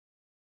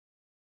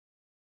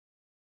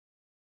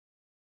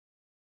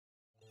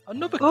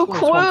Another Oh,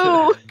 close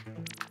one.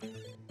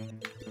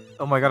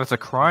 Oh my god, it's a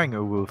crying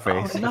uwu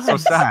face. nice. It's so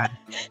sad.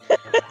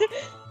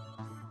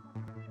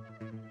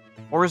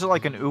 Or is it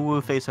like an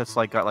uwu face that's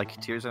like got like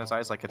tears in its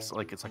eyes, like it's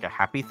like a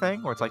happy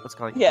thing, or it's like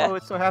Yeah. oh,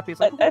 it's so happy. It's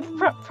like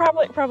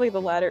Probably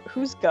the latter.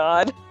 Who's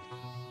God?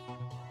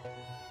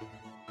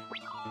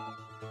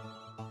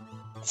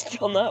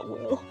 Still not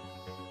Will.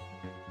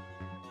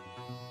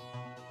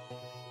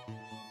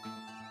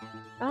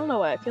 I don't know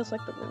why. It feels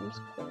like the room's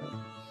quiet.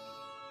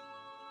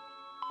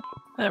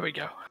 There we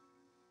go.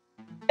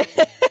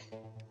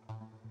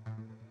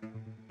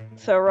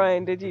 So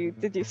Ryan, did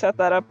you set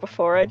that up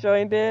before I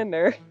joined in,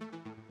 or?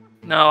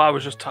 No, I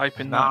was just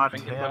typing that and not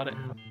thinking about it.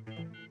 him.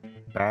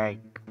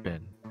 Bagbin.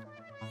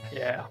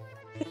 Yeah.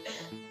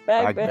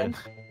 Bag bin.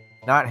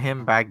 Not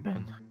him,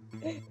 Bagbin.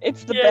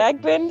 It's the Yeah.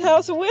 Bag Bin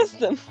House of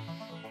Wisdom.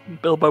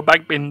 Bilbo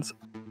Bagbins.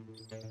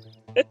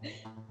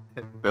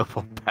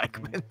 Bilbo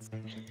Bagbin.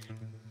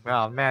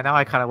 Oh man, now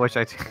I kind of wish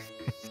I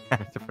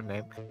had a different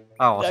name.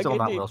 Oh, well, still Okay,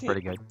 not dude, Will's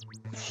pretty good.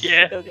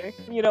 Yeah. Okay.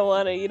 You don't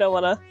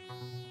wanna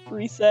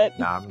reset.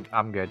 Nah,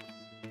 I'm good.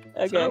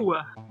 Okay. So,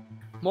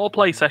 more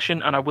play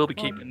session, and I will be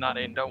keeping that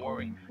in. Don't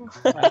worry.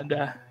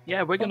 And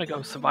yeah, we're gonna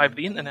go survive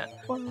the internet.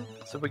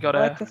 So we got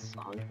I like this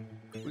song.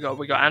 we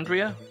got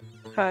Andrea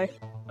Hi.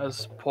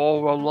 as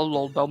Paul.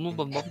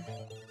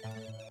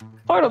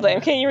 Portal Dame,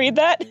 can you read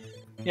that?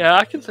 Yeah,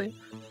 I can see.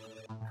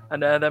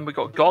 And then we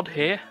got God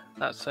here.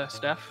 That's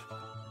Steph.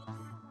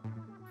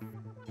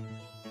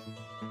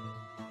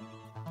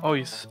 Oh,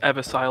 he's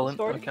ever silent.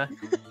 Sorry. Okay.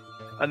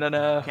 And then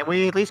Can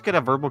we at least get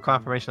a verbal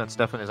confirmation that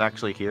Stefan is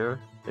actually here,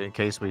 in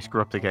case we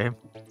screw up the game?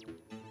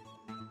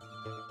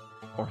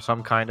 Or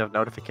some kind of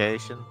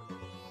notification?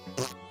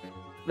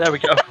 there we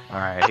go.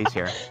 Alright, he's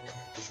here.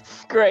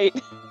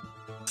 Great.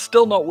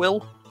 Still not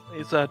Will.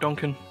 It's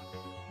Duncan.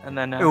 And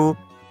then Ooh.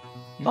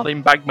 not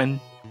in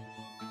Bagman.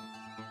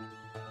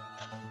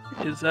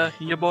 Is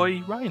your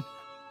boy Ryan.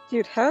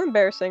 Dude, how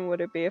embarrassing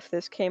would it be if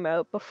this came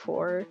out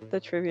before the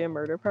trivia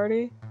murder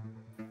party?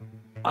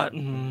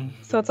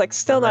 So it's like,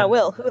 still And not then-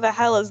 Will. Who the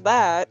hell is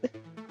that?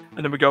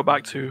 And then we go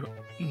back to.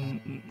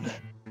 The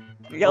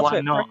Why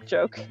ultimate not? prick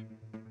joke.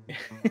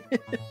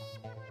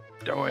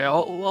 Don't worry,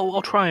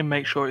 I'll try and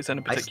make sure it's in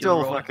a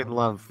particular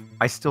order.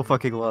 I still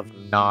fucking love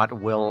not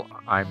Will,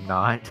 I'm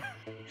not.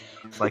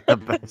 It's like the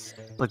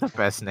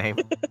best, name.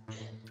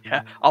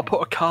 Yeah, I'll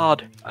put a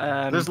card.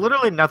 There's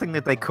literally nothing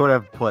that they could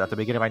have put at the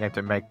beginning of my name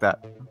to make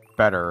that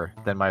better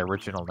than my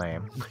original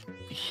name.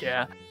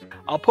 Yeah,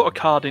 I'll put a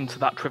card into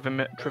that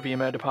trivia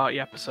murder party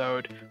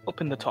episode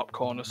up in the top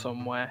corner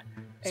somewhere,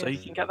 so you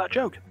can get that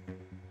joke.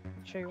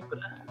 True.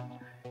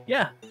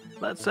 Yeah,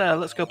 let's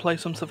go play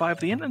some Survive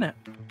the Internet.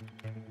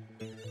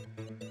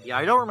 Yeah,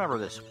 I don't remember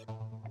this.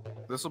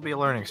 This will be a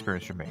learning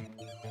experience for me.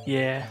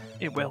 Yeah,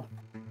 it will.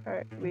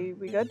 Alright, we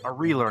good? A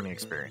relearning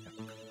experience.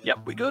 Yep,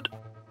 we good.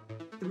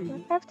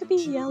 It have to be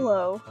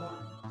yellow.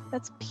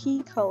 That's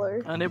pea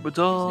color. And it was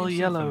all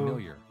yellow.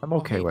 I'm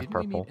okay with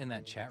purple.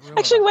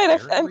 Actually, wait,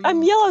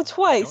 I'm yellow Don't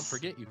twice.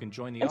 forget, you can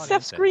join the And audience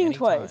Steph's at green any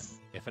twice. time.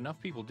 If enough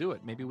people do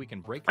it, maybe we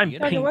can break I'm the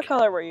pink. Duncan, internet. what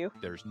color were you?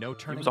 There's no It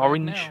turning was back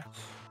orange. now.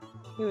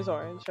 He was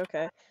orange,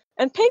 okay.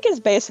 And pink is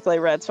basically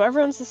red, so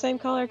everyone's the same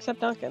color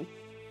except Duncan.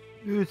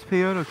 It's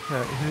Piano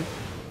Cat.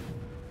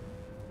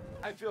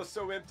 I feel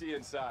so empty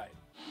inside.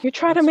 You're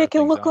trying to Let's make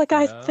start it look things like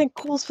off I now. think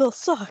Coolsville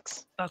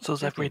sucks. That's us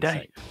Take every day.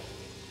 insight.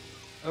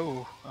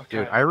 Oh, okay.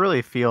 Dude, I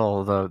really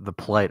feel the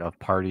plight of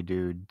Party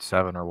Dude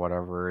 7 or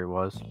whatever it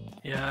was.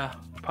 Yeah,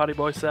 Party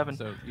Boy 7.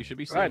 So you should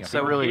be Right, seeing so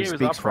It really here is our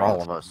speaks for all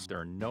prompt. of us. There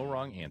are no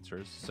wrong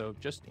answers, so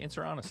just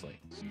answer honestly.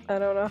 I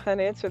don't know how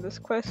to answer this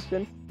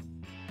question.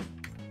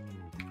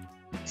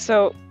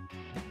 So,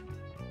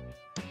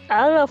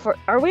 I don't know if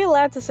are we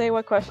allowed to say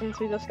what questions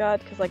we just got?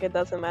 Because like it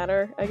doesn't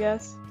matter, I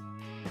guess.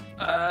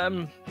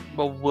 Well,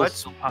 we'll Let's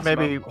still pass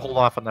maybe them out. hold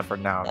off on that for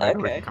now.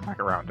 Maybe we Okay. can come back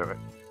around to it.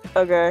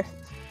 Okay.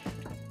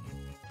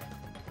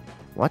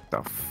 What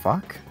the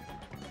fuck?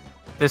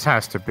 This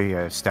has to be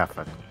a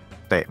Stefan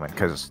statement,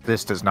 because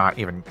this does not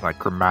even, like,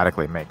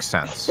 grammatically make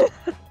sense.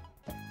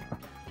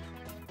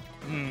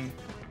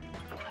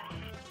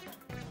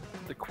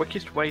 The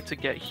quickest way to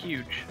get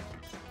huge.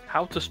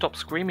 How to stop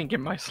screaming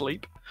in my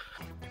sleep.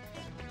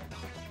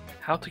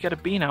 How to get a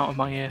bean out of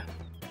my ear.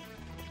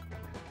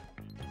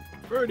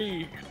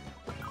 Birdie!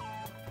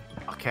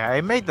 Okay,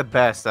 I made the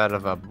best out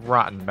of a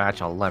rotten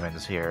match of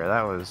lemons here.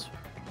 That was...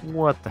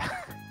 What the...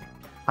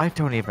 I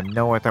don't even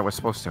know what that was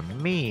supposed to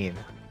mean.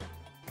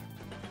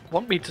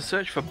 Want me to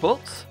search for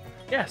butts?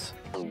 Yes.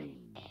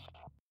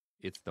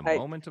 It's the I-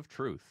 moment of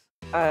truth.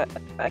 I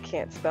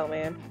can't spell,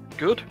 man.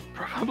 Good,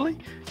 probably.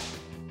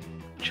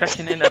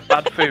 Checking in at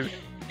bad food.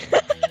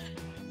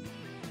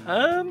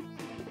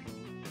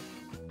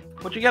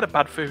 What'd you get at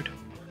bad food?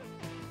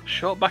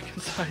 Short back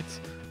and sides.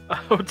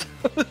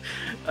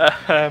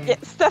 Yeah,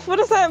 Steph, what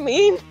does that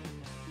mean?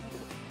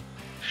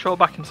 Short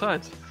back and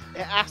sides. It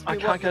asked I me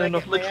can't what get did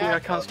enough. my Literally, I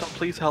ass can't up. stop.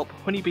 Please help.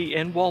 Honeybee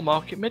in Wall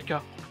Market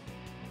Midgar.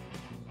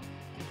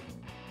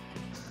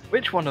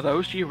 Which one of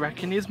those do you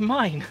reckon is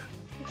mine?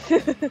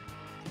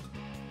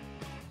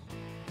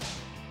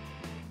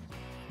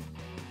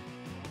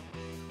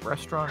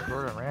 Restaurant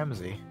Gordon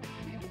Ramsay.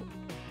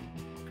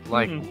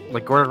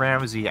 Like Gordon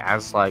Ramsay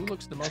as like Who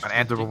looks the most an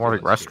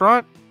anthropomorphic ridiculous here?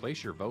 restaurant?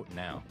 Place your vote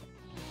now.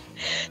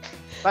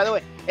 By the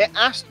way, it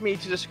asked me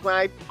to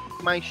describe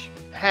my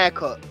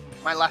haircut,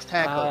 my last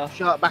haircut,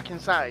 short back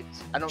and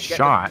sides. I don't get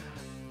Shot.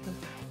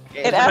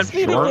 It asked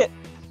me to Sure. get.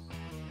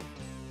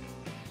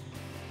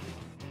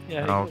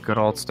 Yeah. Oh, good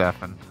old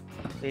Stefan.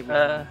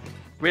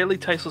 Really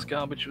tasteless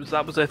garbage.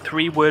 That was a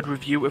 3-word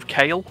review of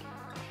Kale.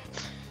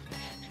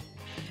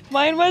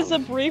 Mine was a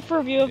brief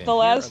review of And the here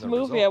last are the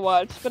movie I results.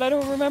 watched, but I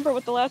don't remember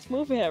what the last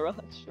movie I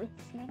watched was.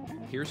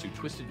 Here's who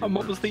twisted your And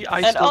what was words. the I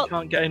And still I'll-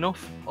 can't get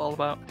enough all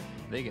about?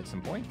 They get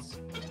some points.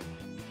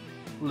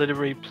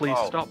 Literally, please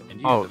stop. And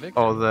you, the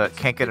victim, The get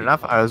can't some get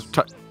enough. I was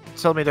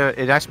telling me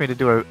to. It asked me to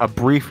do a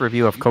brief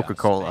review of You got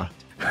Coca-Cola.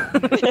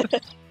 spanked.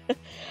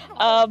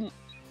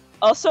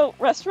 Also,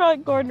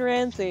 Restaurant Gordon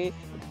Ramsay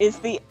is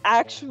the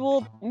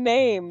actual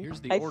name, Here's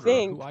the I order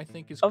think, who I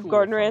think is of cool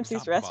Gordon from Ramsay's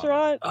top to bottom.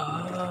 restaurant.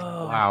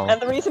 Oh. Wow.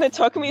 And the reason it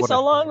took me What so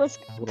a- long was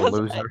What a because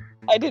loser.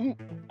 I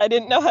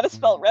didn't know how to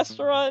spell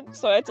restaurant,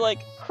 so I had to like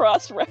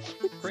cross-reference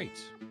Great.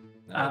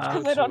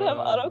 because I don't have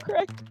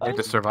autocorrect. You have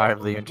to on. survive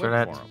the Wait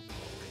internet. for 'em.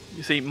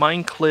 You see,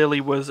 mine clearly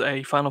was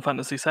a Final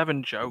Fantasy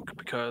VII joke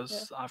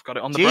because I've got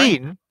it on the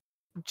brain.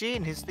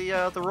 Gene, he's the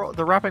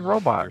rapping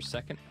robot. Your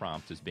second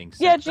prompt is being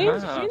Yeah, sent to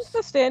Gene's Ah. Gene's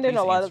the stand-in a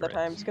Please lot of the answer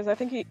it. times because I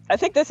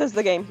think this is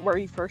the game where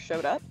he first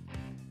showed up.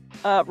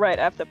 Right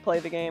after play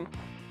the game.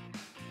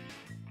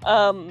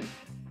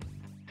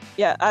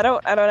 Yeah, I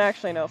don't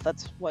actually know if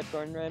that's what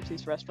Gordon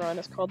Ramsay's restaurant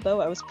is called though.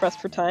 I was pressed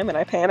for time and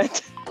I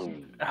panicked.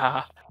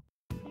 Ah,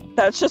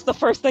 That's just the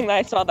first thing that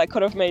I saw that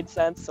could have made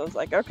sense. So I was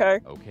like, okay.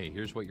 Okay,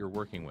 here's what you're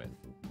working with.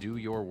 Do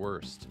your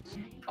worst.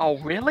 oh,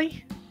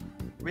 really?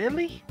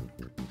 Really?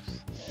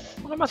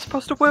 What am I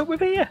supposed to work with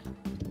here?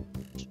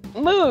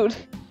 Mood.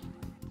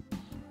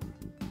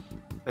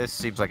 This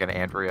seems like an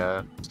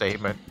Andrea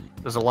statement.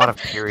 There's a lot of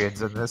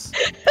periods in this.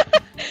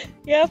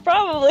 Yeah,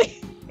 probably.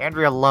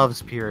 Andrea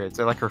loves periods.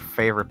 They're like her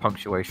favorite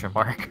punctuation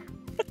mark.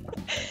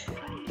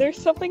 There's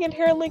something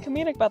inherently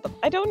comedic about them.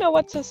 I don't know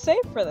what to say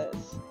for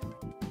this.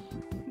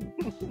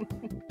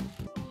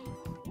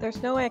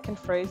 There's no way I can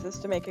phrase this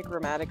to make it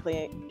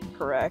grammatically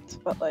correct,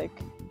 but like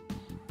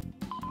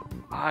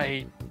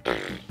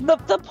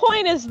the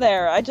point is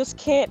there. I just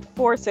can't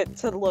force it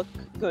to look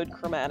good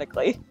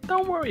grammatically.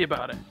 Don't worry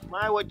about it.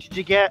 Why? What did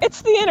you get?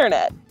 It's the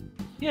internet.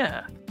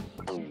 Yeah.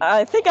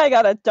 I think I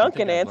got a I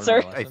Duncan think I've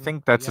learned answer. my I lesson.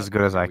 think that's as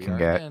good as I here can we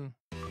get. are again.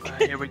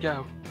 Here we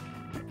go.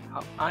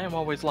 I am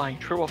always lying.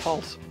 True or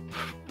false?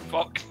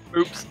 Fuck.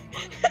 Oops.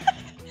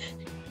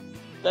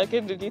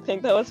 Duncan, did you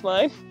think that was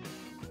mine?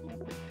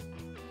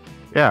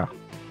 Yeah.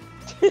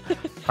 I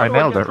How do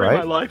nailed get it, through My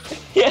right?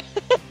 life? Yeah.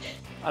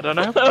 I don't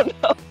know. Oh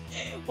no.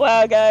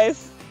 Wow,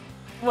 guys.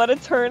 What a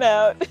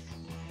turnout.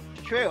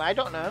 True, I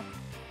don't know.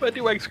 Where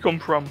do eggs come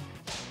from?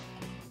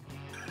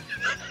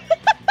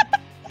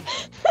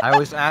 I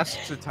was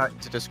asked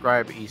to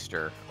describe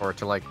Easter, or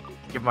to like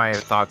give my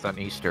thoughts on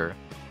Easter.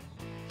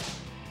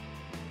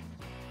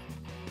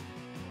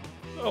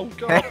 Oh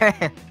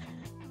god.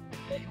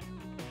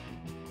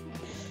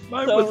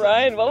 Mine So was,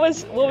 Ryan, what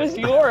was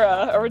your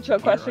original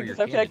Here question? are your Because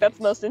I feel like that's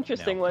the most candidates.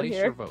 interesting Now one place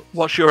here. your votes.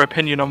 what's your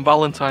opinion on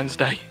Valentine's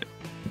Day?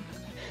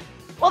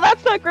 Well,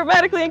 that's not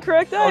grammatically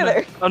incorrect Oh, no.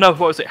 either. Oh no, what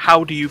was it?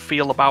 How do you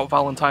feel about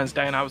Valentine's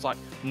Day? And I was like,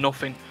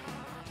 nothing.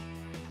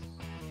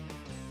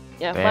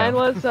 Yeah, Bam.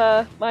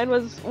 mine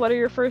was. What are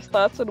your first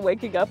thoughts when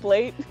waking up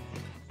late?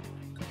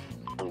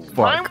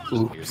 Mine Fuck. was-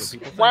 Here's what Oops.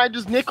 people think. Why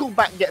does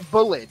Nickelback get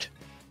bullied?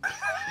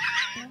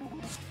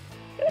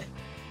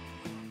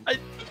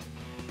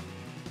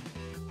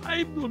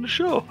 I'm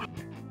unsure.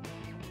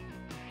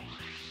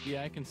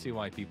 Yeah, I can see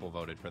why people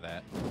voted for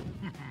that.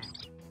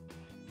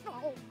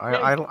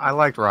 I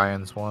liked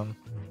Ryan's one.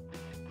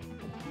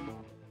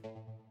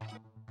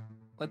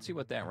 Let's see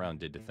what that round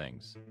did to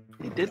things.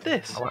 He did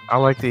this. I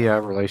like the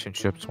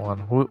relationships one.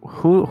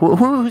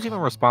 Who's even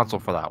responsible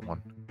for that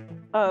one?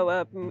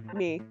 Oh,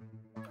 me.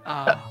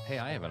 Hey,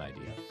 I have an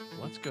idea.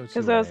 Let's go to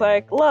Because I was a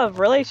like, love,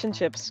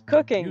 relationships,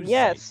 cooking, news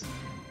yes. site.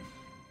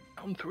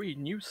 On 3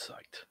 news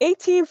site.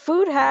 18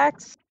 food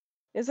hacks.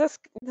 Is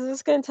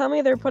this gonna tell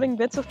me they're putting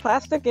bits of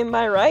plastic in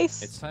my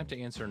rice? It's time to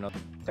answer another.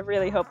 I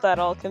really hope that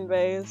all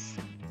conveys.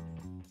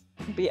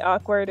 It'd be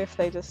awkward if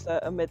they just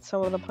omit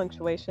some of the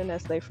punctuation,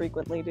 as they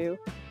frequently do.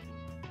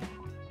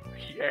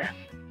 Yeah.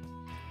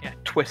 Yeah,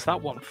 twist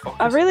that one. Fuck.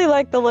 I really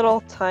like the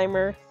little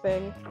timer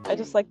thing. I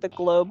just like the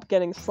globe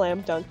getting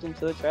slam dunked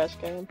into the trash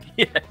can.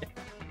 Yeah.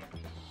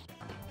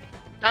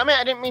 Damn it,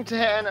 I didn't mean to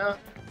hit enter.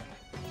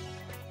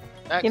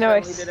 You know,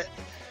 Accidentally did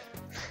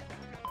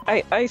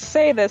it. I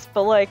say this,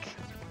 but like,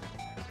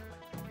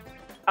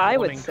 I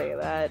would Warning. say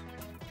that.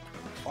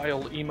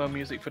 File emo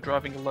music for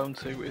driving alone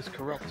to is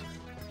corrupt.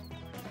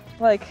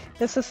 Like,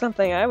 this is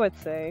something I would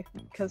say,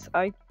 because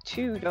I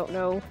too don't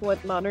know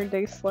what modern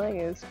day slang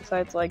is,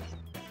 besides like,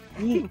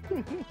 yeet.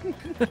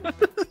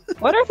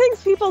 What are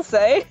things people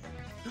say?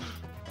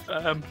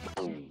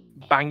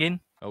 Banging.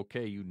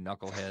 Okay, you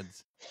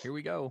knuckleheads. Here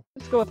we go.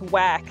 Let's go with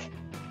whack.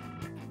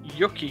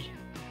 Yucky.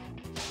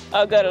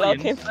 Oh, good. It all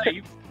Brilliant came through.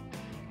 save.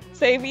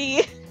 Save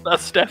me.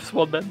 That's Steph's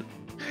one then.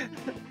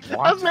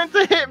 I was meant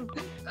to hit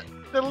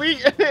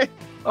delete.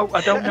 Oh,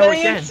 I don't know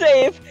Brilliant again.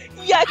 save.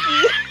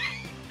 Yucky.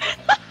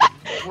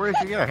 Where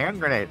did you get a hand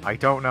grenade? I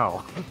don't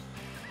know.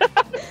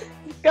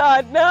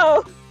 God,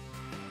 no.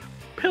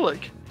 Pillock.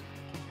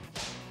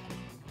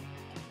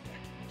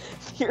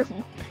 You're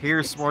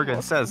Here's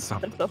Morgan says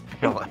something. What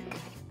Pillock.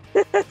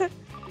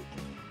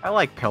 I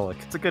like Pillock.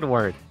 It's a good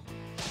word.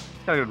 It's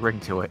got a good ring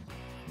to it.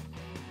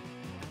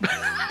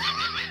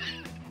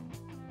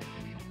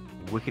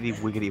 Wickety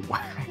wiggity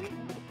whack.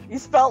 You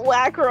spelled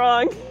whack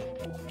wrong.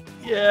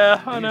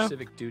 Yeah, Do I your know.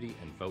 civic duty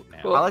and vote now.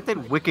 Well- I like that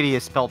wickety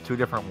is spelled 2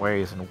 different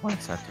ways in one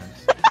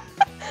sentence.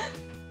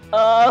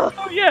 Oh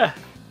yeah.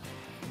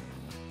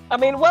 I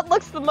mean, what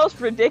looks the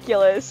most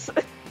ridiculous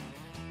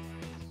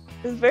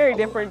is very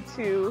different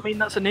I to. mean,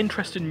 that's an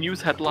interesting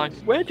news headline.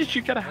 Where did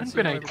you get a Let's hand see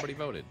how grenade? everybody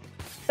voted.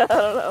 I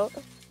don't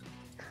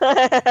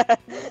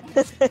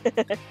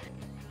know.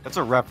 That's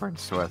a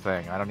reference to a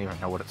thing. I don't even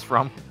know what it's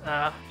from.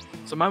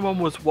 So my one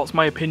was, what's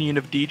my opinion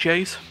of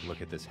DJs?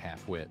 Look at this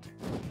half-wit.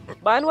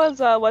 Mine was,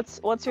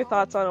 what's your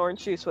thoughts on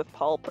orange juice with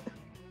pulp?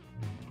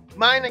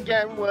 Mine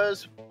again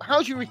was,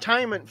 how's your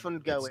retirement fund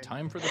It's going?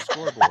 time for the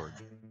scoreboard.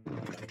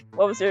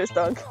 What was yours,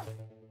 Dunk?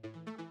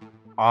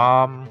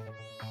 I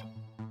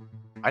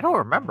don't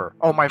remember.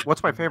 Oh,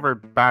 what's my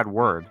favorite bad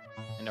word?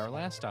 And our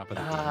last stop of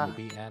the game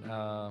will be at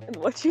And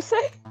what'd you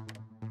say?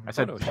 I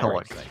said photo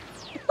Pillock. sharing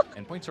site.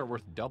 And points are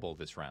worth double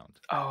this round.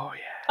 Oh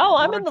yeah. Oh,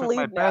 I'm in Orange the with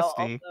my lead now.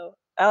 bestie.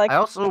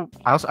 Also,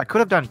 I like. I could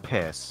have done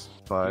piss,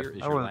 but Here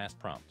is I your was, last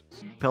prompt.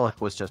 Pillock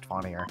was just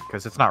funnier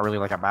because it's not really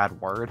like a bad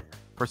word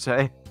per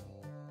se.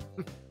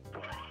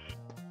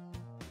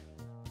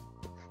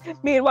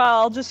 Meanwhile,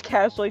 I'll just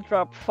casually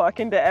drop fuck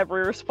into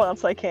every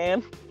response I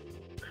can.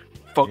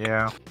 Fuck.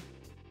 Yeah,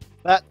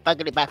 Back,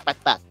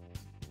 back.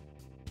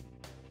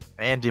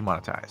 and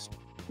demonetized.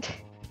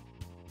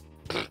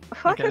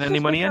 Fuck getting has any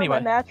just money become anyway.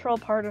 a natural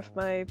part of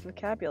my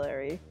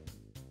vocabulary.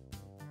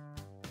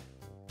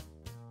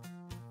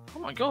 Oh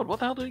my god, what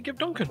the hell did he give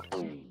Duncan?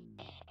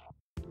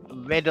 I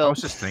Riddle.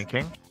 was just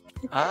thinking.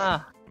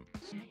 Ah.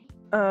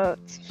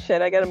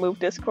 Shit, I gotta move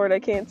Discord. I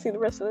can't see the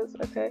rest of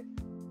this. Okay.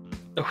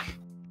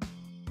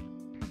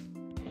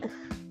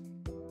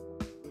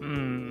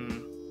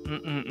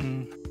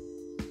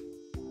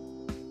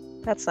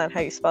 That's not how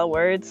you spell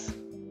words.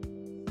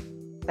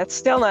 That's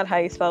still not how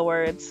you spell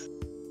words.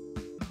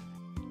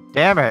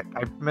 Damn it!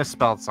 I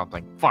misspelled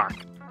something. Fuck.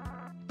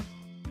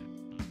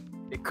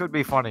 It could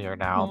be funnier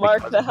now. Mark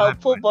because the of that,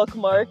 helpful but-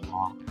 bookmark.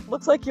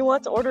 Looks like you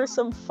want to order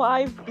some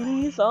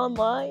 5Bs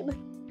online.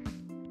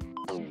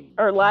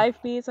 Or live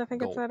Bs, I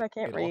think it Goal. said. I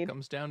can't It all read.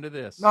 comes down to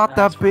this. Not the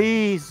That's fine.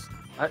 bees.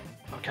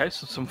 Okay,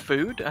 so some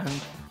food and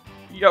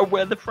yo,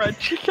 where the fried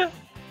chicken?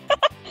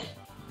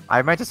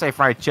 I meant to say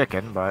fried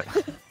chicken, but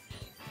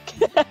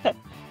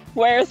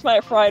Where's my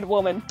fried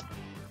woman?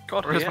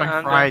 God, where's yeah, my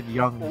and, fried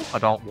young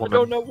adult I woman?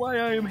 don't know why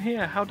I am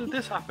here. How did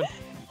this happen?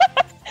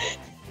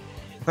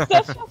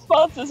 Steph's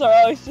responses are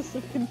always just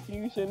a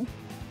confusion.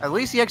 At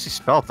least he actually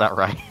spelled that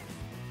right.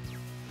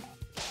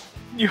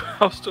 New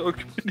house to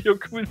open video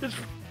communist.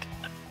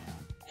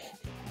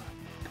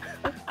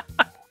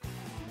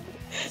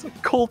 It's a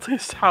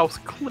cultist house,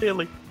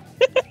 clearly.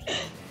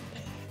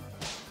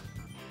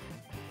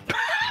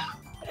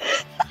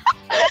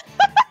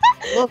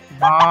 Look,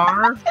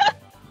 Mar.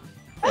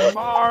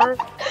 Mar.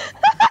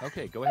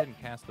 Okay, go ahead and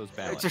cast those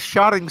ballots. It's a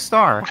shotting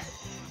star.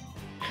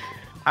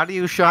 How do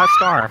you shot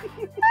star?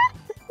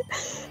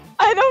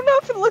 I don't know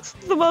if it looks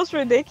the most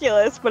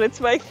ridiculous, but it's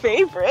my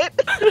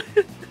favorite.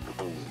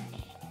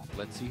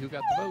 Let's see who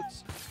got the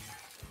votes.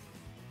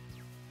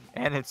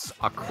 And it's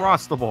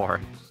across the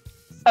board.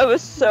 I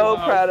was so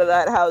Wow. proud of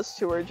that house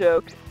tour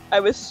joke. I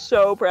was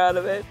so proud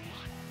of it.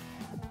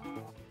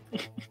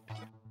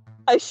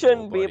 I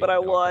shouldn't Oh, be, buddy, but I it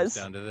all comes was.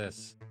 down to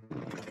this.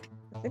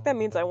 I think that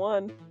means I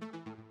won.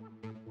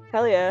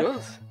 Hell yeah.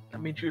 Good.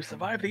 That means you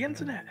survived the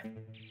internet.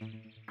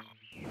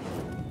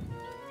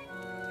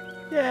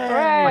 Yay!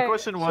 Hooray! My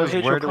question was,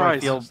 here's where your do I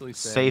prize. feel Honestly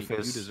say, you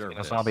safest deserve in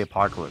a this. zombie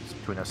apocalypse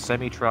between a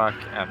semi-truck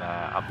and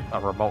a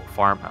remote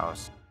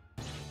farmhouse?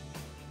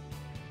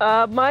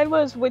 Mine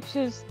was which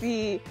is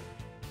the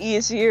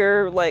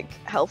easier, like,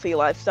 healthy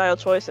lifestyle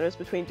choice, and it was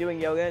between doing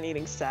yoga and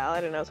eating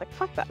salad, and I was like,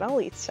 fuck that,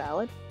 I'll eat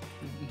salad.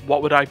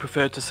 What would I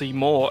prefer to see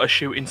more, a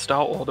shooting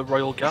star or the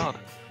Royal Guard?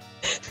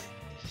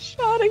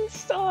 Shotting I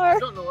star!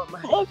 don't know what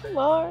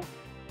Pokemon!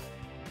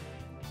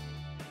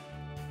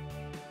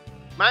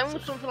 mine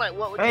was something like,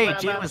 what would Hey, you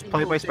rather Gene have was people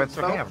played by to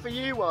Spencer vote Ham. for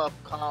you or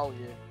call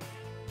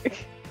you?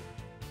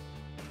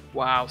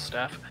 Wow,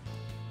 Steph.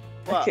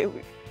 What?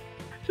 Okay,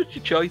 Such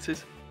your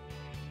choices.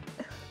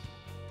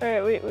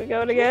 alright, we going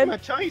What are again? my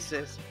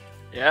choices?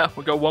 Yeah,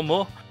 we'll go one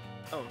more.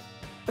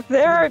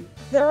 There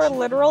are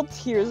literal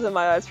tears in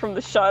my eyes from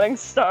the shotting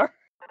star.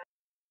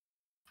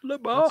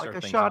 Lamar. Start Like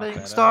a things shotting off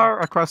at, star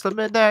across the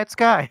midnight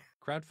sky.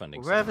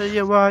 Crowdfunding. Wherever site.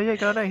 you are, you're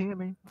gonna hear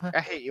me. I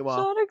hate you all.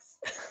 Shotting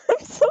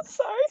I'm so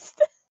sorry,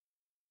 Steph.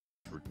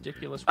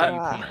 Ridiculous way you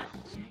Ah.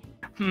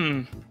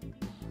 can.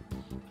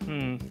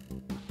 My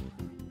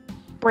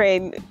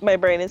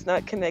brain is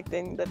not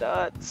connecting the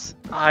dots.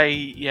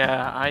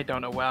 I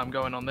don't know where I'm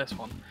going on this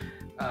one.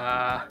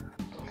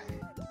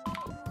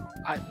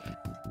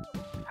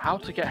 How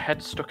to get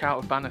head stuck out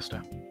of banister?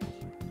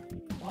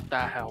 What the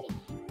hell?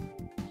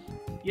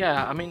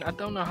 Yeah, I mean, I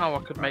don't know how I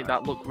could make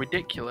that look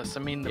ridiculous. I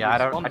mean, the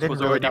response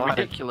was already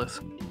ridiculous.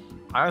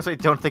 I honestly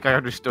don't think I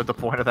understood the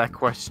point of that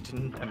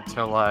question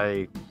until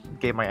I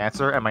gave my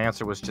answer, and my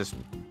answer was just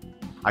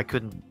I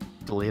couldn't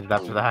delete it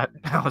after that.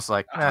 I was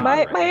like,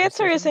 my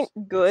answer isn't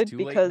good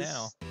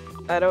because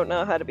I don't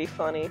know how to be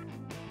funny.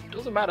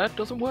 Doesn't matter,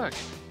 doesn't work.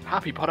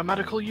 Happy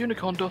potomatical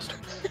unicorn dust.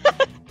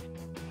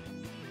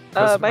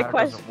 My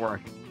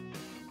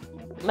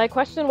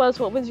question was,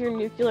 what was your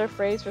nuclear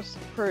phrase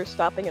for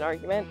stopping an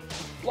argument?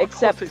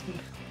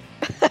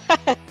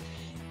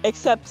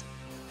 Except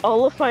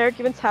all of my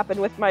arguments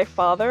happen with my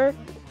father,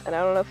 and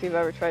I don't know if you've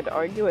ever tried to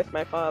argue with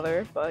my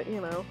father, but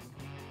you know.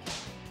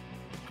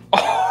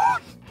 Oh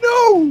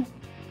no!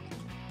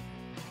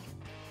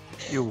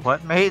 You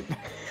what, mate?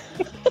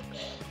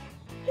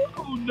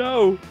 Oh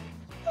no!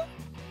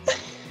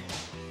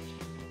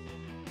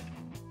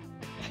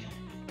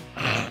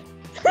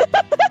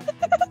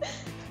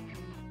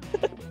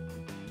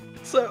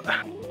 So,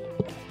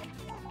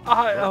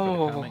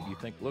 comment you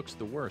think looks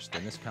the worst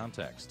in this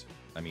context?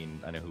 I mean,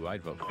 I know who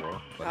I'd vote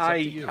for, but it's up to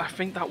you. I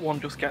think that one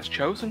just gets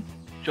chosen,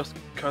 just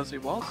because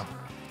it was.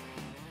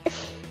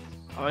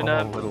 I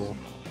know. Little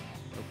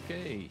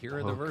Okay, here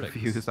are the verdicts.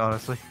 confused,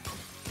 honestly.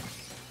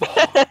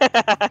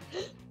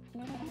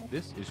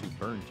 This is who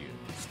burned you.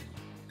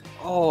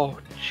 Oh,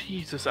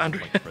 Jesus,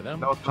 Andrea. Point for them.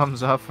 No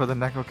thumbs up for the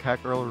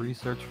NecoCat Girl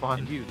Research Fund.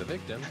 And you, the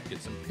victim,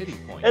 get some pity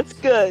points. That's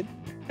good.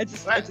 I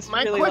just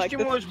My really question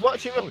like was,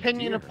 what's your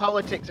opinion of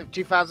politics of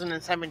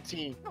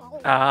 2017?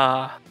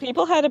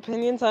 People had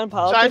opinions on So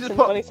I politics just in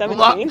put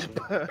 2017.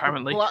 blocked.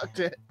 Apparently. Blocked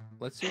it.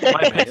 Let's see.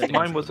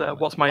 Mine was,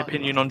 what's my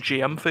opinion on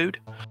GM food?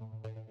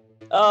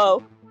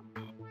 Oh,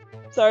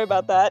 sorry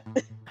about that.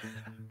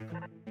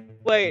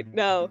 Wait,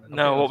 no.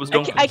 No, what was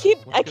Duncan? I keep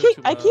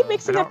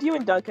mixing up you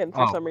and Duncan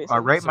for some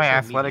reason. Rate my Social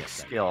athletic media.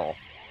 skill.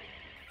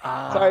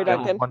 Sorry, Scale of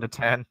Duncan. 1 to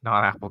 10,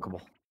 not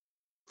applicable.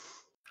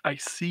 I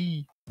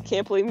see.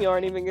 Can't believe you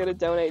aren't even gonna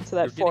donate to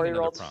that You're getting another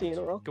 4-year-old's prompt.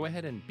 funeral. Go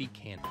ahead and be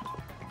candid.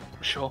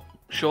 Sure.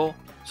 Sweet.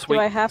 Do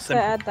I have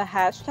simple. to add the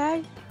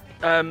hashtag?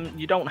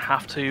 You don't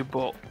have to,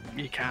 but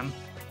you can.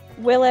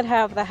 Will it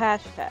have the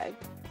hashtag?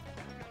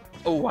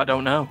 Oh, I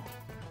don't know.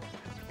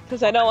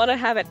 Because I don't want to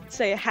have it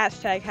say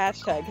hashtag,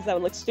 because that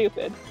would look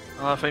stupid.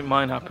 I think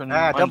mine happened.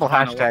 Double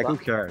Mine's kinda hashtag, like who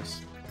cares?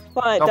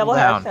 Fine, double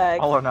down. hashtag.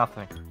 All or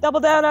nothing. Double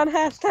down on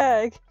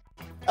hashtag.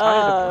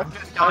 Tired I'm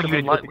just telling you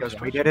to do it because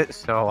we did it,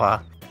 so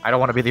I don't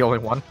want to be the only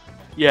one.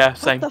 Yeah,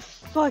 same. What the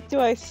fuck do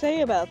I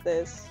say about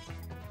this?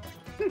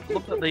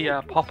 Look at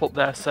the pop-up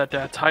there, said,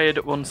 tired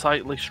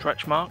unsightly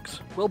stretch marks.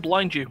 Will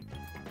blind you.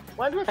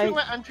 Why do I feel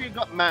like Andrea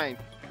got mine?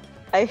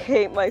 I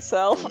hate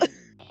myself.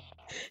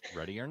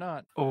 Ready or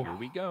not, Oh. here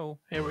we go.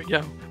 Here we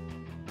go.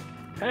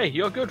 Hey,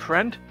 you're good,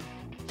 friend.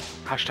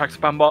 Hashtag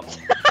spambot.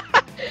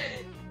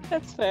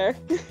 That's fair.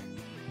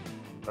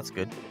 That's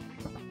good.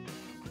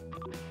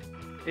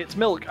 It's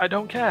milk, I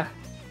don't care.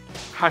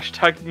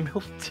 Hashtag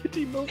milk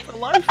titty milk for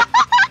life.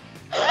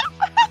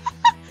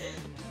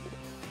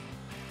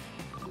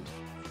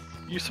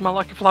 You smell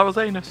like a flower's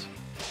anus.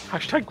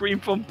 Hashtag green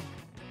thumb.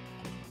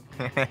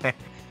 I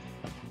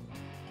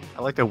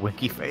like the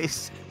winky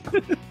face.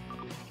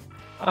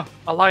 Oh,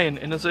 a lion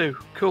in a zoo.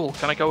 Cool,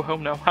 can I go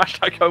home now?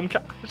 Hashtag home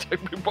cat.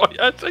 Hashtag big boy.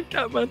 Hashtag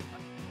catman.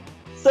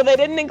 So they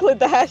didn't include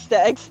the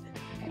hashtags.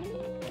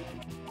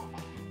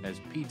 As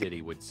P.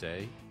 Diddy would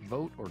say,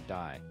 vote or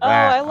die. Oh,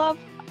 I love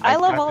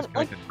all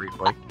like.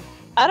 Briefly.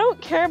 I don't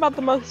care about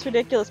the most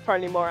ridiculous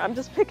part anymore. I'm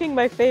just picking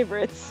my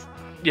favorites.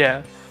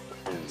 Yeah.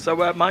 So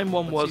mine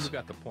one Let's see was, who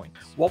got the points.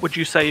 what would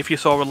you say if you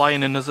saw a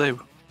lion in a zoo?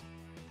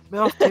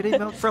 Milk, titty,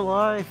 milk for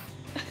life.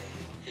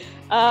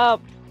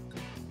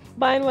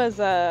 Mine was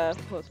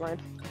what was mine?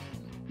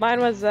 Mine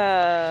was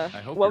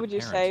hope what your would you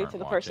parents say aren't to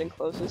the person watching.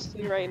 closest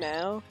to you right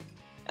now?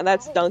 And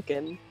that's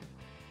Duncan.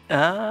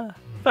 Fair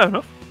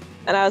enough.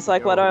 And I was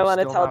like, what do I want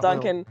to Still tell not Will.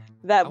 Duncan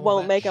that How will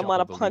won't that make him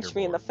want shuffle to the punch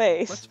me in the leaderboard?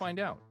 face? Let's find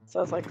out. So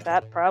I was like,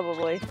 that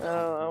probably.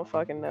 I don't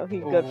fucking know.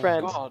 He's a good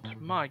friend. God,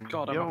 my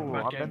God, I'm Yo, having a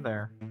bad I've game. been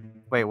there.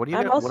 Wait, what do you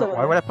I'm do? also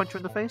Why would I punch you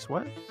in the face?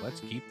 What? Let's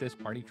keep this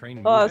party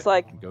train Oh, I was moving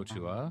like- and go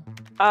to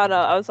I don't know.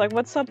 I was like,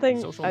 what's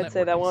something Social I'd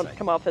say that networking won't site.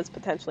 come off as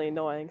potentially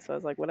annoying? So I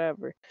was like,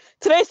 whatever.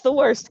 Today's the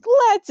worst.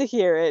 Glad to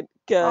hear it.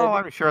 Good. Oh,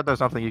 I'm sure there's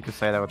nothing you could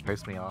say that would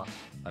piss me off.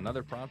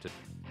 another prompted.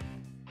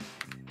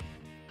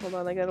 Hold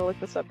on, I gotta look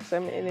this up because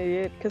I'm an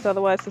idiot. Because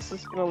otherwise, this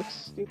is gonna look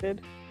stupid.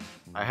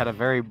 I had a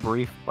very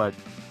brief but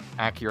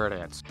accurate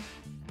answer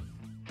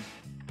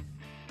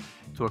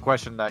to a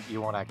question that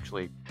you won't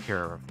actually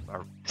hear.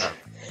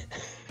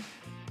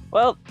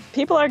 Well,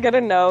 people are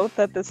gonna know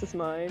that this is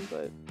mine,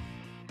 but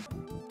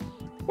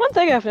one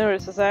thing I've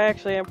noticed is I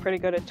actually am pretty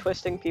good at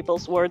twisting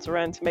people's words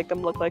around to make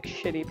them look like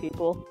shitty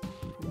people.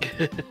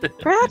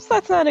 Perhaps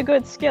that's not a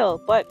good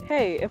skill, but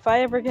hey, if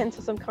I ever get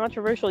into some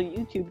controversial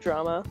YouTube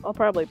drama, I'll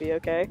probably be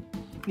okay.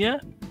 Yeah.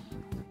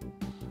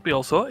 Be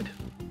all sorted.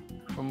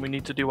 When we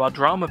need to do our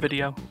drama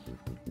video.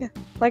 Yeah.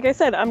 Like I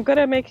said, I'm good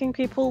at making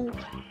people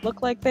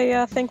look like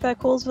they think that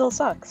Coolsville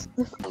sucks.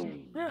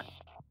 Yeah.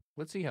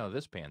 Let's see how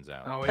this pans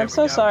out. Oh, I'm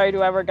so sorry to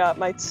whoever got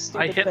my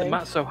stupid I hit thing. the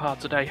mat so hard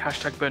today.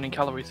 Hashtag burning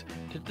calories.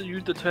 Did they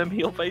use the term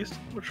heel-faced?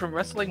 Which from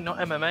wrestling, not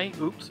MMA.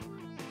 Oops.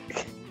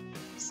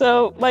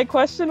 So my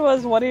question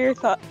was, what are your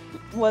thoughts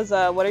on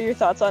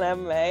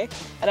MMA?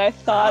 And I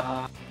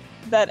thought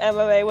that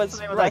MMA was What's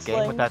the name of wrestling. that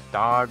game with that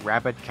dog,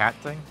 rabbit, cat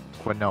thing?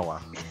 Quinoa.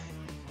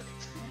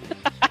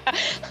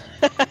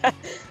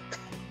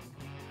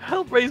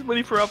 Help raise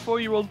money for our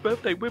 4-year-old's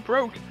birthday. We're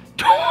broke.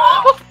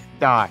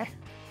 Die.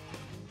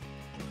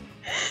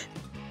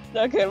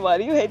 Duncan, why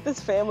do you hate this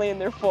family and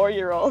their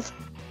 4-year-old?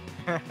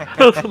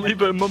 I'll leave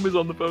her mum is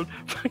on the phone.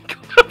 Thank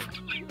God.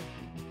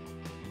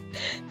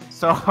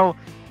 So,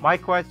 my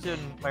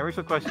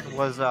original question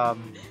was,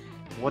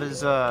 what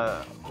is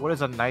a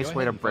nice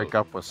way to break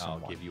up with I'll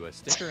someone? give you a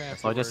sticker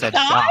afterwards. So I just said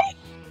Die?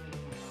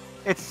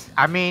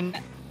 I mean,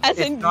 As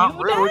it's in not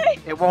you rude. die?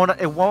 It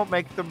won't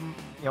make them,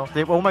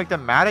 it won't make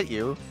them mad at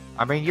you.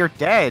 I mean, you're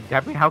dead.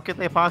 I mean, how could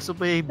they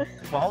possibly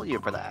fault you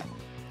for that?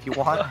 If you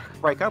want to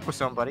break up with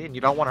somebody and you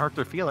don't want to hurt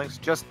their feelings,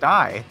 just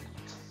die.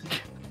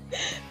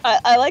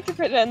 I like to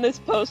pretend this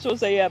post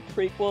was a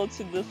prequel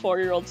to the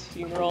 4-year-old's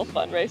funeral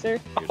fundraiser.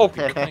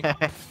 Okay.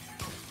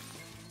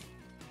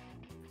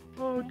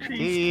 Oh, jeez.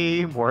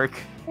 Teamwork.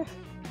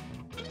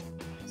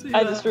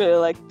 I just really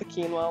like the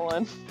quinoa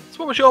one. So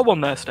what was your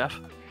one there, Steph?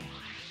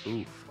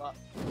 Oof. What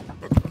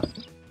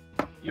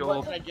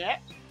Your... did I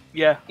get?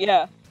 Yeah.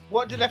 Yeah.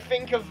 What did I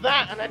think of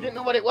that? And I didn't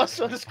know what it was,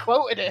 so I just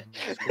quoted it.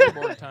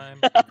 Scoreboard time.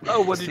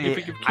 Oh, what did you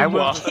See, think of I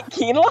quinoa?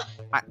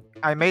 Quinoa?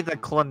 I made the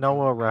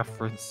Quinoa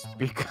reference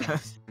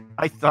because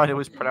I thought it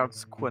was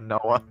pronounced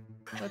Quinoa.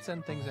 Let's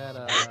end things at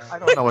I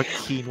don't know what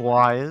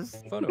quinoa is.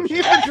 photo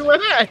Neither shoot. do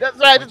I. That's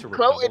why I What's just your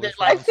quoted it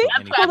rebuttal I like. think.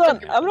 Any Hold on,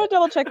 questions? I'm gonna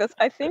double check this.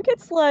 I think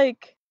it's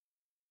like.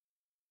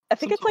 I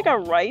think Some it's like sort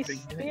a of rice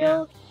thing,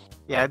 meal.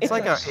 Yeah, It's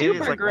like a it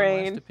super is like grain.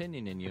 Honest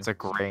opinion in you. it's a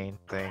grain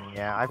thing.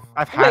 Yeah,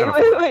 I've had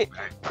Wait, it. wait,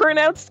 wait.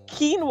 Pronounced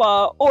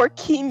quinoa or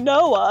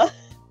quinoa?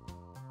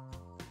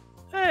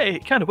 Hey,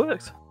 it kind of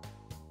works.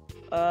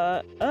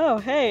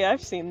 Oh, hey,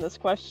 I've seen this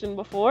question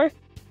before.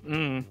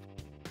 Mm.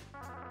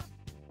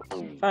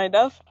 Kind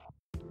of.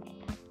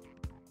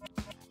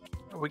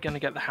 Are we gonna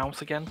get the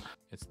house again?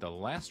 It's the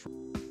last.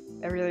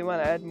 I really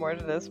want to add more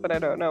to this, but I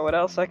don't know what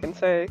else I can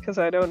say, because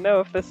I don't know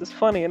if this is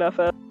funny enough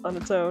on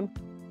its own.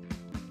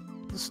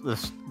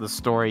 The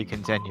story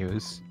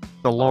continues.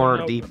 The lore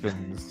no.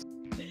 deepens.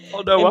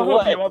 Oh no, In I hope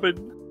what? you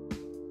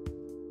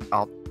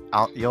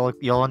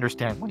haven't. You'll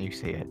understand when you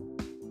see it.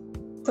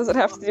 Does it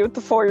have to do with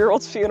the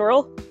 4-year-old's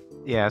funeral?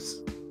 Yes,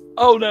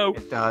 Oh no.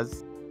 it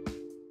does.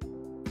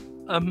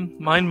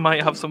 Mine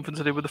might have something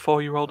to do with the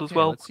 4-year-old as Okay,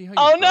 well. Let's see how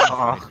Oh, you no!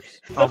 Oh,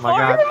 The oh my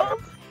god.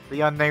 4-year-old?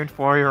 The unnamed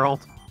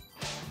 4-year-old.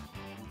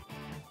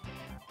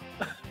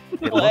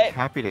 It What? looked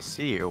happy to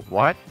see you.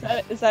 What?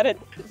 Is that it?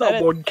 Is that That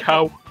it? one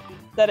cow. Is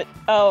that it?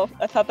 Oh,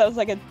 I thought that was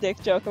like a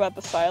dick joke about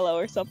the silo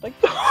or something.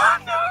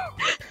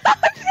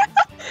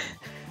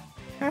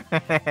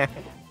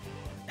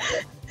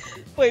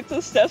 Wait, so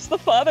Steph's the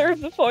father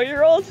of the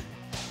 4-year-old?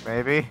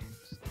 Maybe.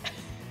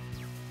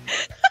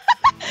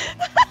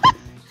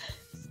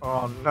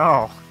 Oh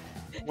no.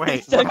 Wait,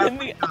 He's stuck what in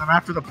happened to them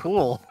after the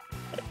pool?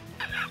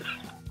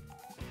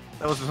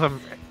 That was some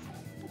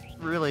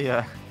really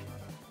I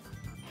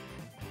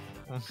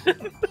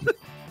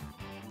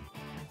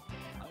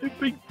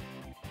think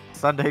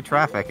Sunday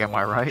traffic, am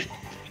I right?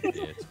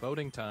 It's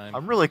voting time.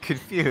 I'm really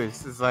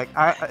confused. It's like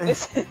I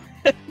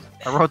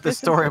wrote this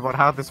story about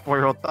how this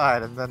 4-year-old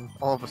died, and then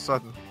all of a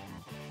sudden,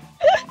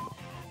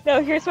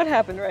 No, here's what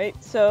happened, right?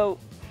 So,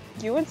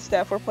 you and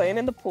Steph were playing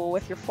in the pool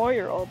with your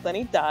 4-year-old, then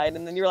he died,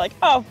 and then you were like,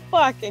 oh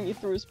fuck, and you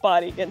threw his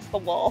body against the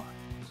wall.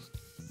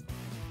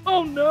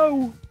 oh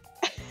no.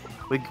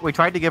 we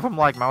tried to give him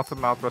like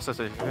mouth-to-mouth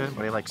resuscitation,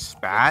 but he like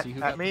spat see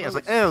who at got me. I was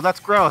like, votes. ew, that's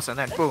gross, and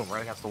then boom,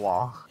 right against the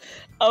wall.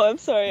 Oh, I'm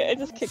sorry, I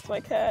just kicked my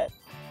cat.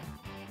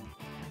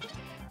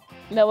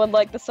 No one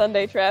liked the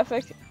Sunday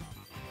traffic?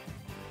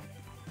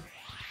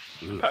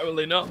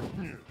 Apparently not.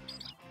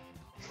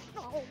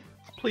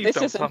 Please This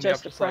don't isn't tell me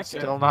just I've a just like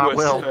Still not worst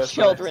Will. first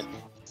Children.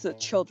 It's a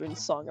children's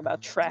song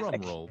about Drum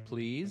traffic. roll,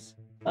 please.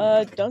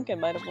 Duncan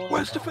might have won.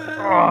 Where's the first?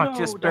 Oh, no,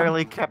 just damn.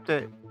 barely kept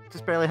it.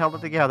 Just barely held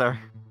it together.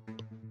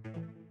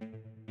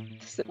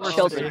 It's a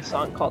children's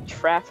song called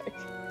Traffic.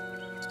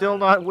 Still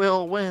not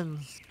Will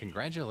wins.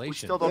 Congratulations.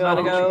 still We don't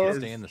wanna know who go- she is.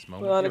 Stay in this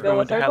moment. we wanna You're go Going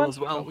with to third hell one? as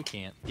but well. we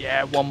can't.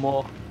 Yeah, one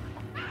more.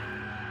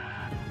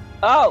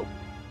 Oh!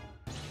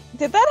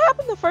 Did that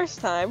happen the first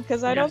time?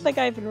 Because I don't Yes. think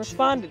I even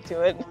responded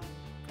to it.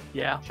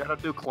 Yeah. Shout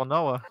out to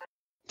Klonoa.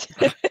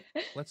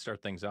 Let's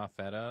start things off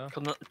at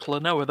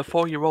Klonoa, the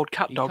 4-year-old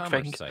cat dog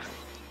e-commerce thing. site.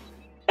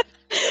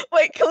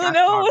 Wait,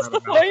 Kalinoa was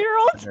the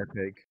 4-year-old? Their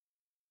pig.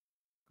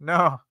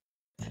 No.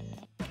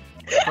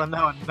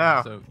 Klonoa,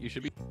 no. So you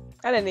should be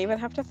I didn't even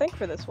have to think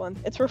for this one.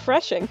 It's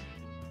refreshing.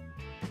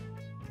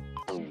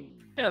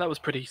 Yeah, that was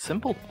pretty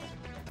simple.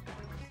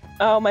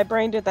 Oh, my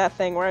brain did that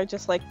thing where I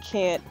just like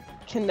can't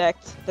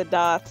connect the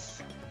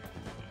dots.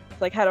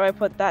 Like, how do I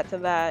put that to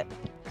that?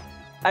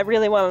 I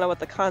really want to know what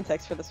the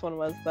context for this one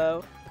was,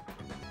 though.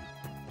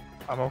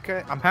 I'm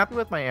okay. I'm happy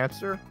with my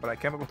answer, but I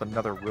came up with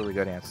another really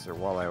good answer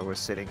while I was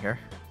sitting here.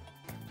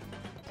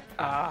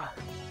 Ah.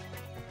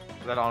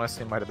 That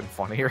honestly might have been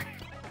funnier.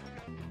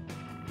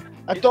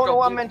 I don't know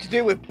what I'm meant to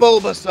do with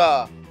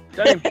Bulbasaur.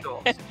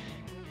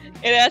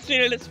 It asked me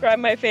to describe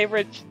my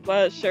favorite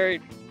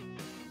shirt.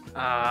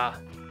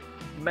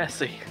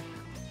 Messy.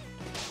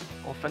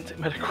 Authentic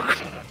medical.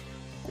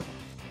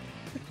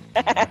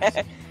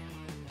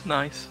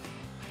 Nice.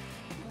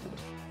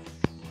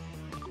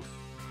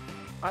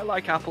 I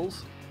like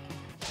apples.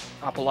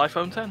 Apple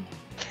iPhone 10.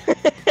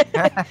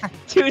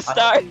 2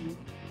 stars.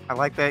 I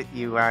like that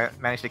you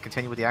managed to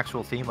continue with the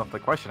actual theme of the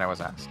question I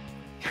was asked.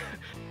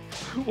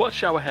 What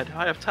showerhead?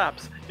 I have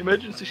taps.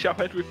 Emergency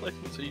showerhead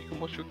replacement so you can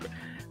wash your...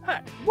 Hey,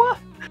 what?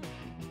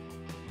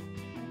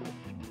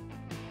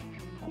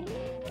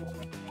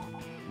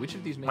 Which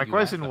of these made My you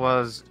question laugh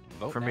was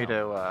Vote for me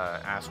now.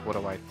 to ask what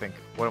do I think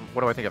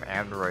of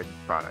Android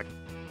product.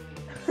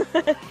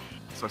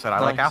 So I said I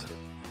like Nice. Apple.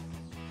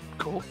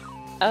 Cool.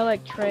 I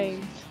like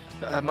trains.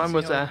 Mine see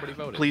was, how everybody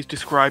voted. please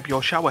describe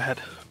your showerhead.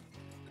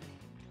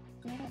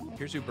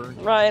 Here's who burned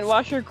you. Ryan,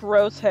 wash your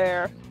gross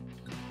hair.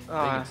 They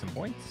get some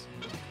points.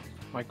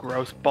 My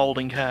gross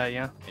balding hair,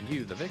 yeah? And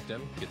you, the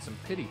victim, get some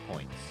pity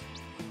points.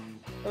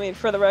 I mean,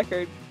 for the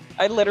record,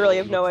 I literally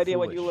have You no look idea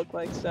what you foolish. look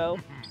like, so...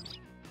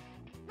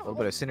 A little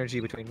bit of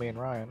synergy between me and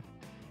Ryan.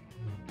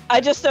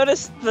 I just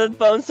noticed the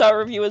Bone Star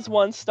review is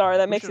 1 star.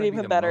 That Who makes should it I be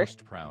even the better.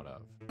 most proud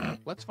of?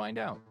 Let's find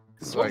out.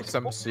 It's like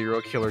some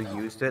serial killer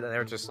used it, and they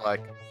were just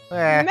like, too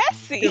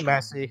Messy!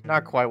 messy.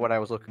 Not quite what I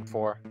was looking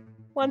for.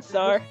 1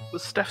 star.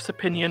 Was Steph's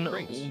opinion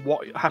Great.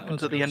 what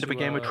happens let's at the go end of a to,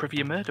 game of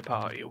Trivia Murder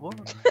Party, or what?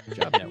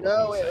 Job networking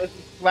No, it site. was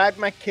describe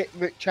my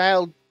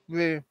child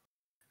room.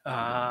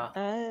 Ah.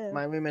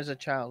 My room as a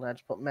child. I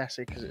just put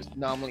messy because it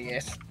normally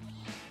is.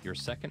 Your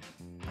second.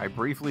 I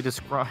briefly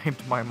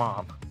described my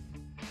mom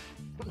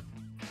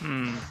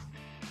Hmm.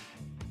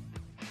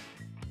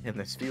 in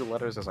as few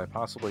letters as I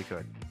possibly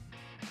could.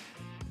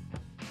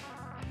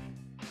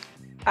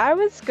 I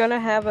was gonna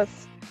have a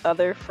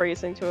other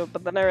phrasing to it,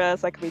 but then I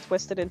realized that could be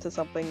twisted into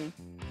something.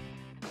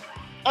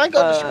 I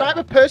got describe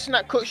a person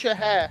that cuts your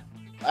hair.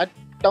 I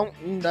don't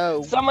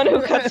know. Someone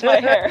who cuts my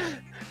hair.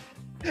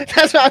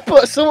 That's what I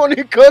put. Someone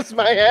who cuts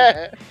my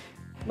hair.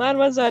 Mine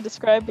was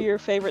describe your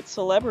favorite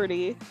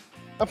celebrity,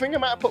 I think I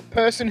might have put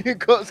person who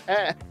cuts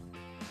hair.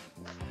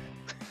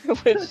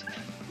 which,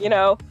 you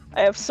know,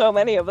 I have so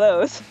many of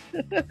those.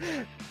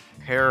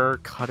 Hair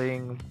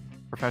cutting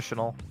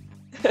professional.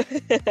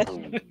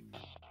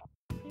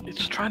 It's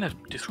just trying to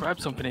describe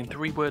something in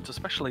 3 words,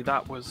 especially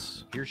that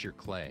was... Here's your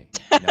clay.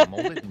 Now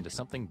mold it into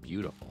something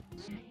beautiful.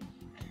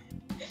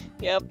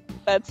 Yep,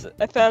 I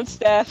found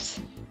staffs.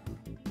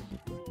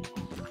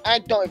 I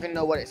don't even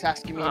know what it's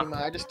asking me Ah. anymore.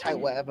 I just type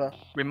whatever.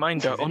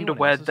 Reminder, Is anyone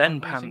underwear, else's then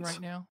phone buzzing pants.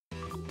 Right now?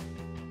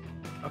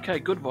 Okay,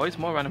 good voice,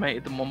 more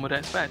animated than one would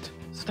expect.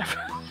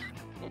 Stefan.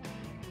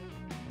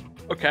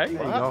 Okay.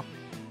 There you go.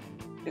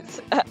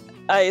 It's,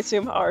 I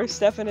assume our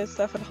Stefan is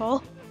Stefan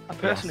Hall. A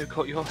person Yes. who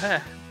cut your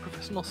hair.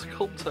 Professional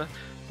sculptor,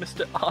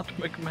 Mr. Art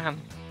McMahon.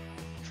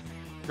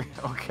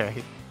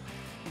 Okay.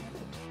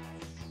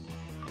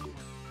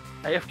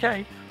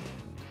 AFK.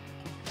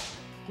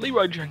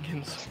 Leroy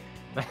Jenkins.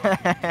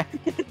 I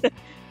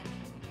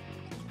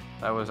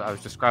was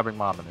describing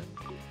mom in a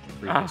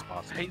previous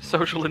boss. Hate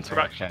social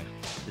interaction. Okay.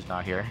 She's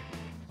not here.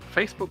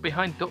 Facebook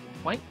behind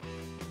wait,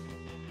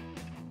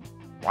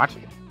 Watch.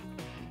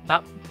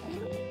 that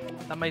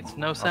makes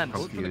no sense.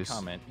 Oh, Vote for the Confused.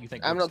 comment you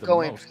think I'm looks not the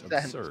going most for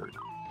that. absurd.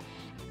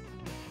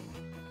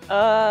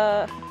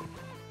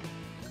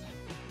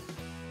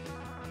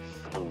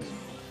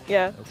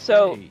 Yeah, Okay,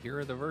 so here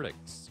are the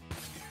verdicts.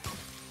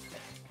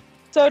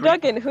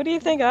 Duncan, who do you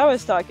think I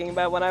was talking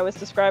about when I was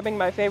describing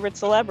my favorite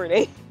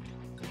celebrity?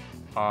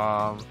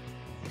 John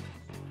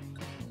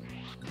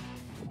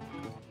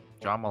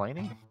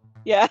Mulaney?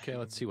 Yeah. Okay,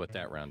 let's see what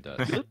that round does.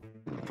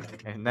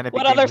 And then it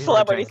What became other Leroy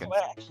celebrities do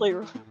Jenkins. I actually?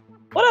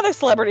 What other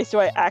celebrities do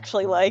I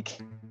actually like?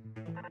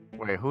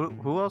 Wait,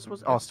 who else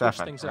was? Oh, Let's switch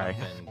Stefan. things Right.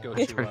 up and go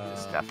to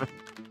Stefan.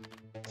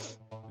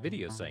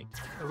 video site.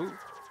 Ooh.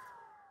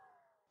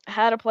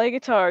 How to play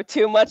guitar?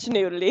 Too much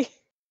nudity.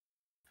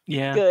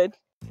 Yeah, Good.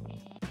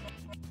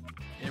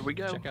 here we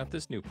go. Check out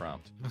this new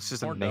prompt. It's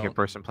just a Or naked don't.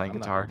 person playing I'm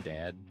not guitar. your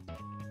dad.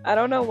 I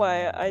don't know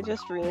why. I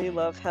just really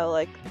love how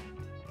like.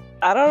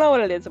 I don't know what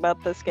it is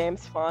about this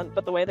game's font,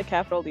 but the way the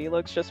capital D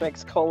looks just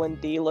makes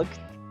 :D look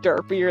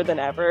derpier than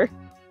ever.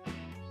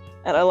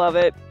 And I love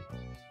it.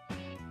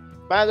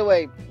 By the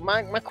way,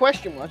 my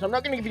question was, I'm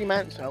not going to give you an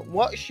answer.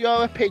 What's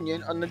your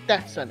opinion on the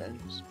death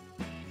sentence?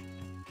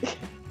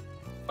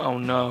 Oh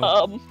no.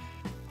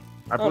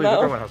 I believe no.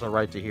 everyone has a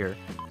right to hear.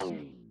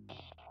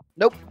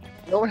 Nope.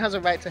 No one has a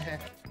right to hear.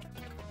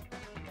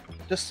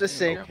 Just to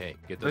see. Okay,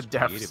 get The those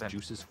death creative sentence.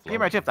 juices Can you flowing.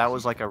 imagine if that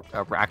was like a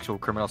actual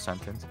criminal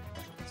sentence?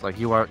 It's like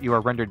you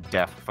are rendered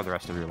deaf for the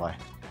rest of your life.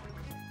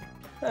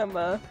 I'm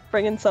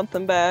bringing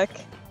something back.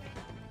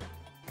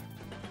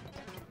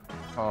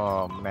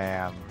 Oh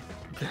man.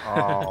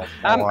 Oh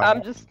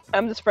boy.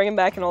 I'm just bringing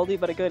back an oldie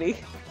but a goodie.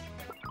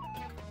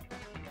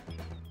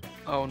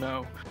 Oh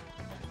no.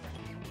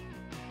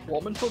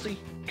 Warm and Fuzzy,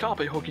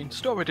 Carpet Hugging,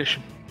 Store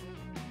Edition.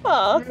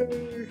 Aw.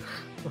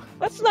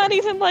 That's not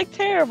even like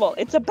terrible.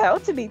 It's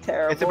about to be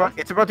terrible.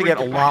 It's about to get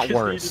a lot Is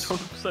worse.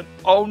 needed 100%.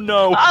 Oh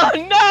no!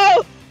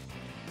 Oh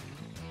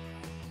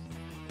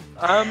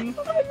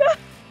no!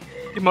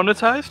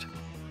 Demonetized?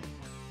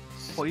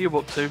 What are you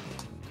up to?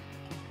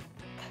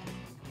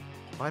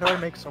 Why do I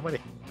make so many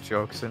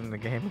jokes in the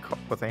game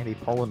with Andy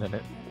Poland in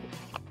it?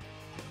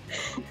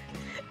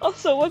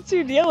 Also, what's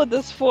your deal with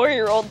this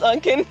 4-year-old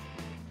Duncan?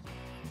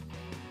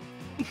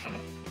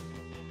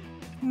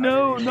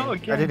 No, not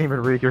again. I didn't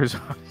even read yours.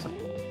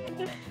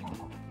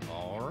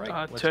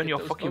 Alright, Turn your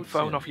fucking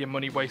phone off, you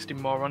money wasting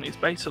moron. It's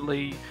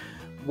basically,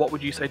 what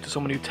would you say to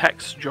someone who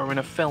texts during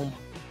a film?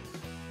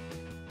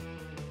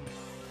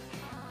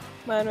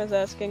 Mine was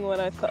asking what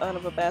I thought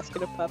of a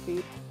basket of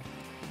puppies.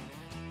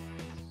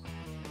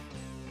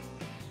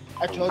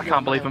 I told I you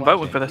can't believe I'm about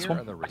voting for this Here are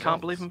one. the I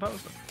can't results. believe I'm voting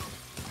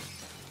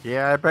for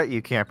Yeah, I bet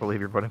you can't believe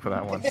you're voting for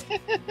that one.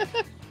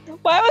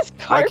 Why was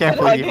I carpet can't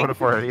believe hugging? you voted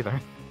for it either.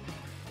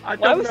 I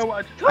Why don't was know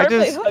what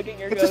carpet hugging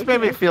your It just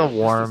made me go-to? feel does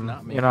warm.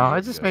 not make You know, me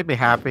it just feel made me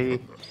happy.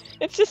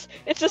 It's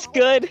just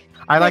good.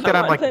 I like that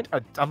I I'm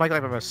like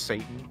want I'm a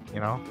Satan. You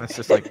know, it's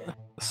just like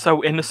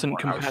so innocent Wow,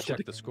 compared to check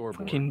the the scoreboard.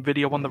 fucking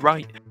video on the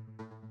right.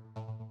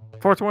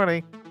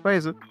 420.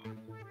 Plays it.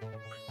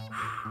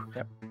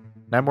 Yep.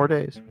 9 more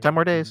days. 10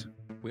 more days.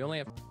 We only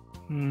have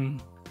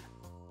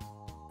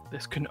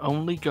This can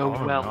only go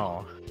Oh, well.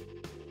 no.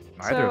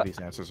 Neither So- of these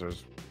answers are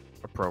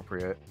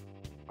appropriate.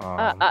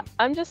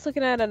 I'm just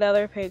looking at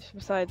another page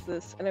besides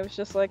this, and it was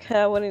just like,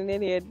 what an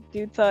idiot.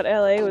 Dude thought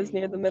LA was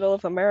near the middle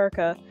of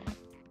America.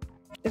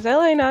 Is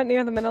LA not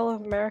near the middle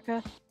of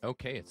America?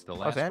 Okay, it's the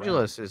last Los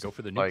Angeles round. is Go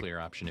for the like, nuclear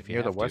option if you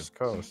near the have west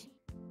coast.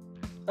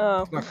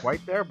 Oh. It's not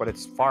quite there, but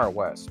it's far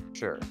west.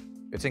 Sure.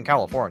 It's in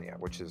California,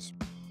 which is,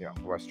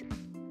 western.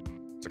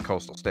 It's a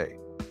coastal state.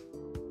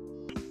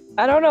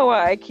 I don't know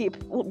why I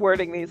keep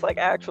wording these like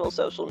actual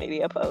social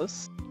media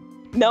posts.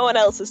 No one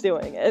else is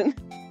doing it.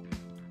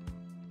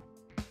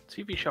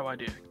 TV show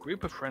idea.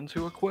 Group of friends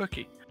who are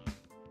quirky.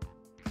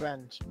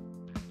 Friends.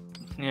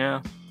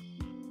 Yeah.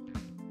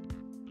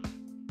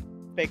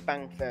 Big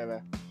Bang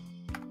Theory.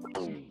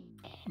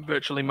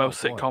 Virtually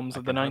most Oh, boy, sitcoms I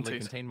of the can hardly 90s.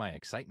 contain my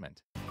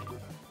excitement.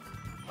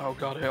 Oh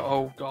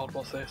god,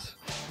 what's this?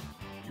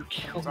 You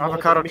killed It's more than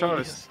avocado me.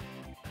 toast.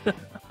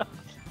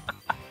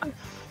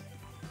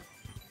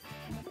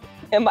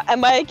 Am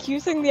I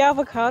accusing the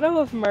avocado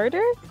of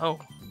murder? Oh.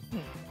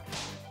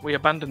 We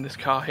abandoned this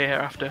car here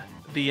after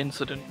the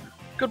incident.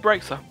 Good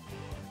break, sir.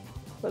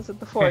 Was it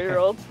the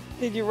 4-year-old?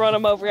 Did you run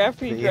him over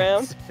after he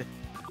drowned?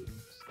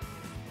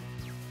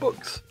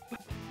 Books.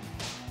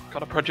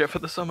 Got a project for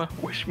the summer.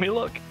 Wish me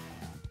luck.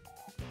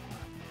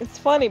 It's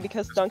funny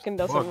because Duncan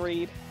doesn't Book.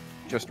 read.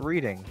 Just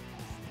reading.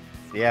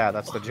 Yeah,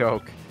 that's the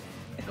joke.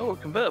 Oh, a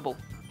convertible.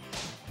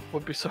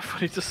 Would be so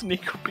funny to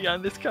sneak up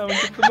behind this car and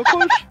give them a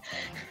push.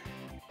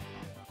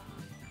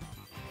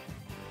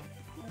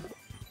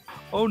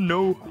 Oh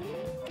no.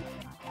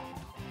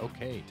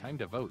 Okay, time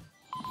to vote.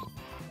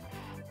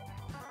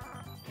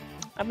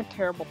 I'm a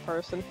terrible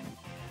person.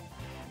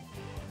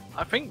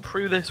 I think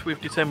through this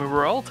we've determined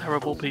we're all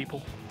terrible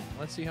people.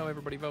 Let's see how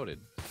everybody voted.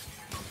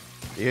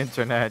 The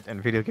internet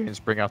and video games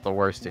bring out the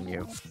worst in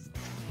you.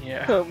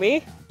 Yeah, Who,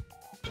 me?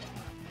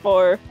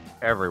 Or...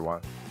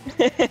 Everyone.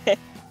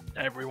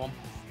 everyone.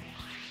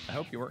 I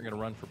hope you weren't going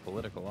to run for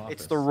political office.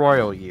 It's the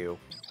royal you.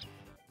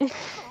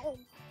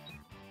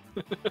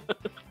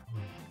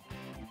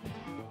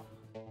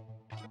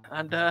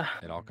 And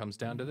It all comes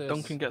down to this.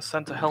 Duncan gets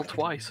sent to hell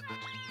twice.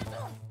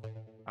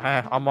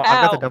 I've got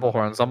the Ow. devil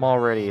horns. I'm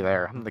already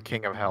there. I'm the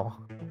king of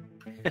hell.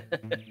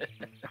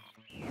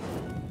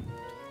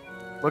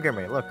 Look at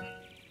me. Look.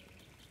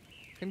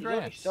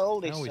 Congrats.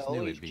 Sold I his always soul,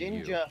 knew he's it'd be you.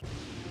 ginger.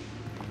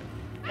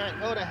 Can't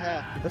go to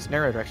her. This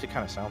narrator actually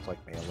kind of sounds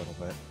like me a little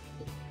bit.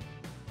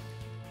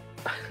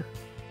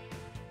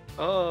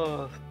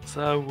 Oh,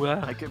 so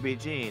I could be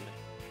Gene.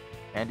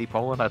 Andy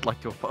Poland, I'd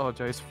like to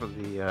apologize for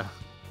the.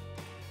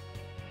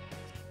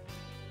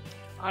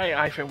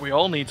 I think we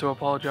all need to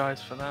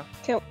apologise for that.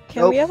 Can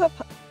Nope. we have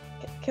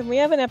can we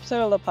have an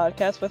episode of the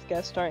podcast with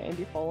guest star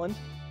Andy Poland?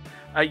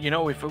 You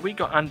know, if we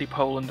got Andy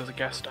Poland as a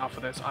guest star for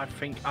this, I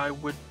think I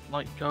would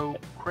like go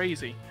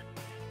crazy.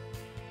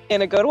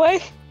 In a good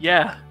way?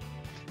 Yeah.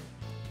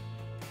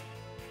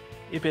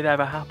 If it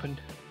ever happened.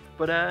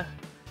 But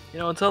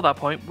until that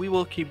point, we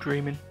will keep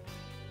dreaming.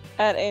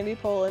 At Andy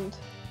Poland.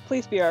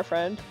 Please be our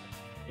friend.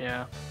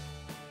 Yeah.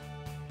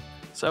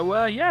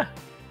 So yeah.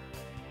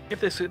 If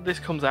this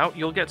comes out,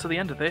 you'll get to the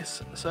end of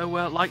this. So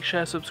like,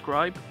 share,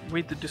 subscribe,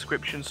 read the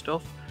description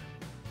stuff,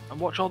 and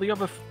watch all the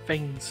other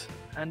things.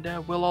 And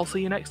we'll all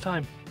see you next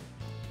time.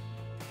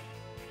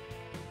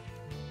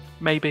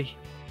 Maybe.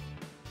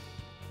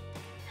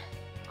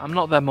 I'm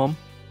not their mum.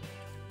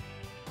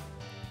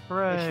 Yes,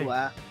 Hooray. you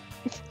are.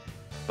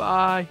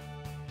 Bye.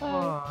 Bye.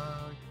 Bye.